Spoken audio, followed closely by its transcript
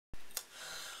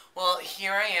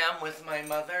here I am with my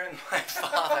mother and my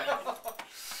father.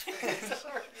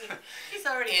 He's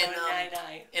already in, going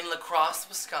night-night. in LaCrosse,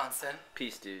 Wisconsin.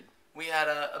 Peace, dude. We had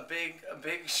a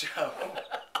big show.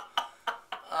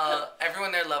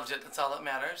 Everyone there loved it. That's all that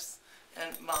matters.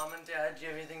 And Mom and Dad, do you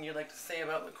have anything you'd like to say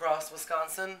about LaCrosse,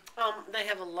 Wisconsin? They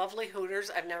have a lovely Hooters.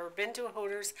 I've never been to a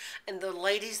Hooters, and the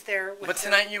ladies there. But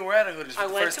tonight you were at a Hooters for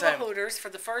the first time. I went to a Hooters for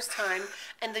the first time,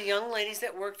 and the young ladies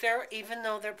that work there, even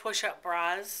though their push-up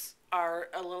bras are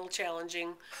a little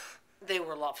challenging, they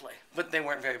were lovely. But they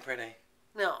weren't very pretty.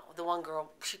 No, the one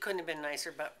girl, she couldn't have been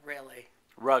nicer, but really.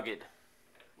 Rugged.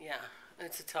 Yeah,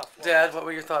 it's a tough one. Dad, what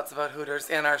were your thoughts about Hooters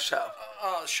and our show?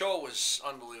 The show was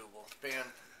unbelievable. The band,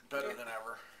 better than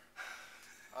ever.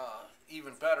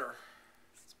 Even better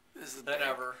than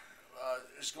ever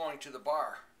is going to the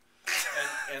bar.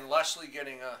 And Leslie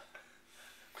getting a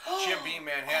Jim Beam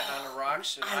Manhattan on the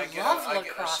rocks, and I get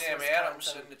a Sam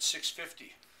Adams, and it's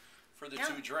 $6.50 for the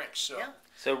 2 drinks.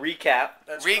 So recap.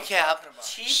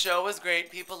 Show was great.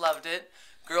 People loved it.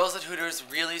 Girls at Hooters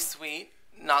really sweet.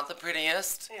 Not the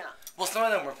prettiest. Yeah. Well, some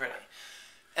of them were pretty.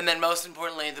 And then most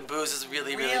importantly, the booze is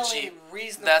really cheap.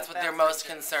 Reasonable. That's what they're most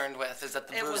concerned with, is that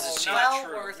the booze is cheap.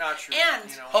 Not true.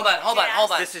 And Hold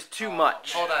on. This is too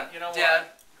much. Hold on. You know Dad,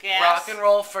 what? rock and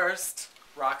roll first.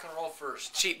 Rock and roll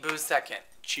first. Cheap booze second.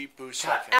 Cheap booze second.